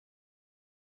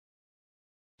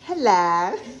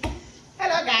Hello.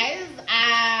 Hello guys,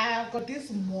 I've got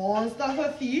this monster of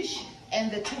a fish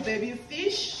and the 2 baby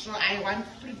fish. So I want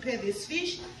to prepare this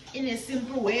fish in a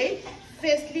simple way.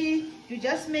 Firstly, you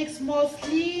just make small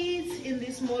slits in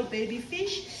this small baby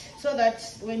fish so that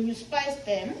when you spice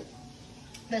them,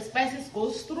 the spices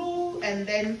goes through, and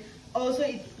then also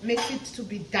it makes it to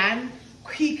be done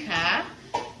quicker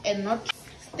and not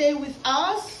stay with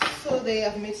us. So they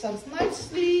have made some nice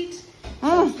slits.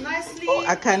 Nicely. Oh,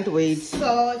 I can't wait.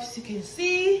 So as you can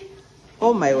see.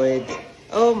 Oh my word.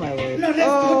 Oh my word. No, let's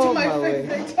go to my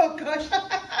favorite. Oh gosh.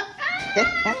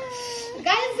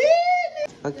 Guys,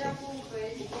 okay.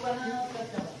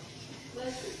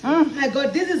 My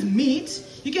God, this is meat.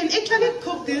 You can actually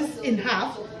cook this in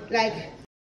half, like.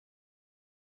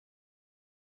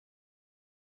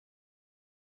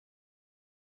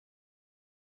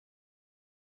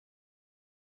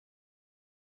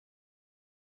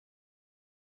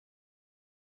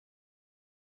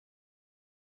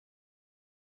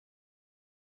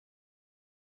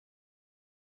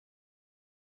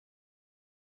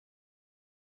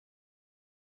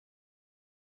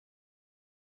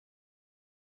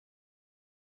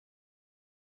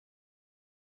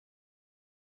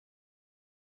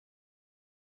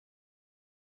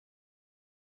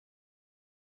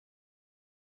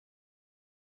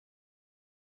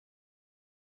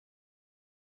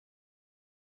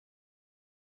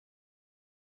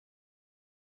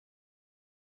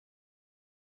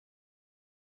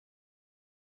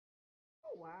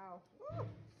 Wow.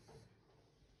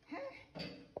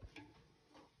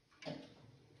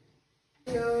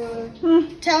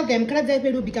 Tell them, tell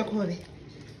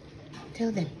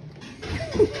them.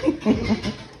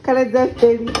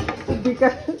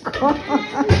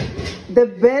 The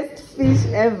best fish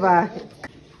ever.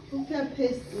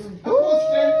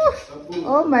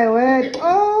 Oh my word.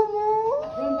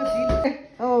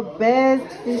 Oh,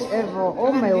 best fish ever.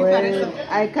 Oh my word.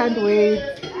 I can't wait.